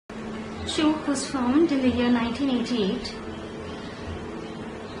Chokh was formed in the year 1988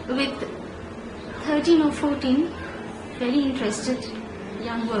 with 13 or 14 very interested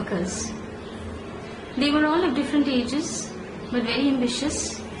young workers. They were all of different ages but very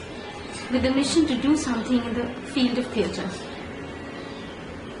ambitious, with a mission to do something in the field of theatre.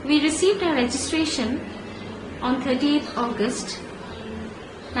 We received our registration on 30th August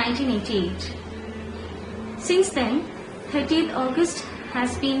 1988. Since then, 30th August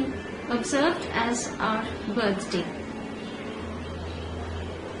has been observed as our birthday.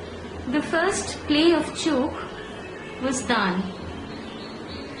 The first play of Chokh was Dan,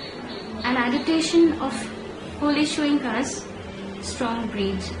 an adaptation of Wole Soyinka's Strong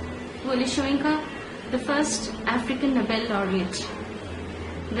Breed. Wole Soyinka, the first African Nobel laureate.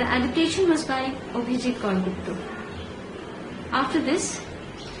 The adaptation was by Kargupta. After this,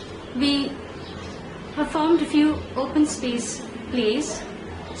 we performed a few open space plays,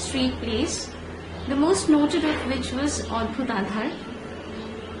 street plays, the most noted of which was Adbhut Aadhar.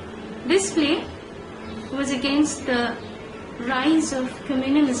 This play was against the rise of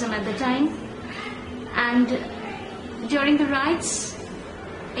communalism at the time, and during the riots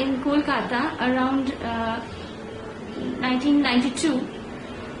in Kolkata around 1992,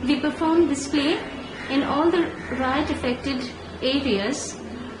 we performed this play in all the riot affected areas,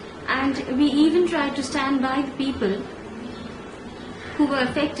 and we even tried to stand by the people who were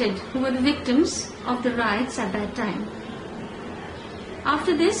affected, who were the victims of the riots at that time.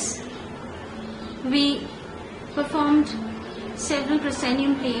 After this, we performed several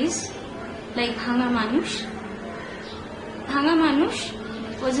proscenium plays like Hanga Manush. Hanga Manush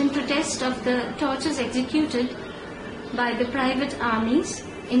was in protest of the tortures executed by the private armies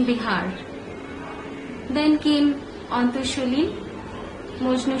in Bihar. Then came Anto Shuli,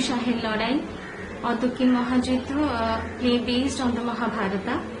 Mojnu Shahir Lodai, Aduki Mahajyuddha, a play based on the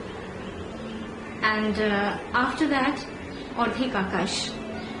Mahabharata, and after that, Ardhik Akash.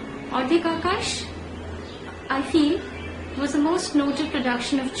 Ardhik Akash, I feel, was the most noted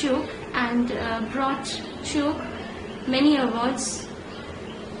production of Chokh and brought Chokh many awards,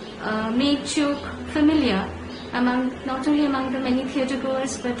 made Chokh familiar not only among the many theatre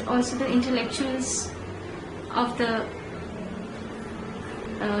goers but also the intellectuals of the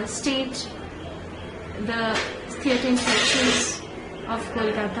state, the theatre intellectuals of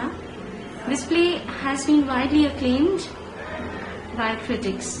Kolkata. This play has been widely acclaimed by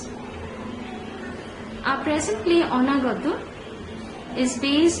critics. Our present play, Onagato, is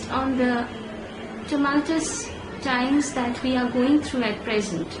based on the tumultuous times that we are going through at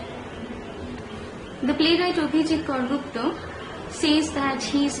present. The playwright Kargupta says that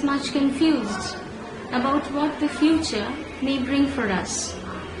he is much confused about what the future may bring for us.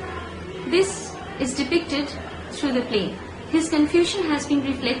 This is depicted through the play. His confusion has been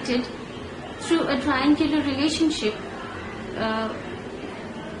reflected through a triangular relationship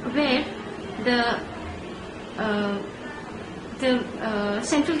where the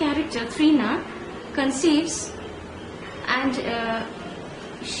central character Trina conceives, and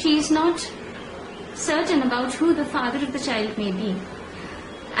she is not certain about who the father of the child may be.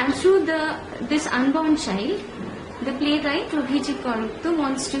 And through this unborn child, the playwright Kargupta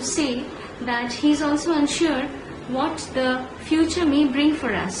wants to say that he is also unsure what the future may bring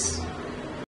for us.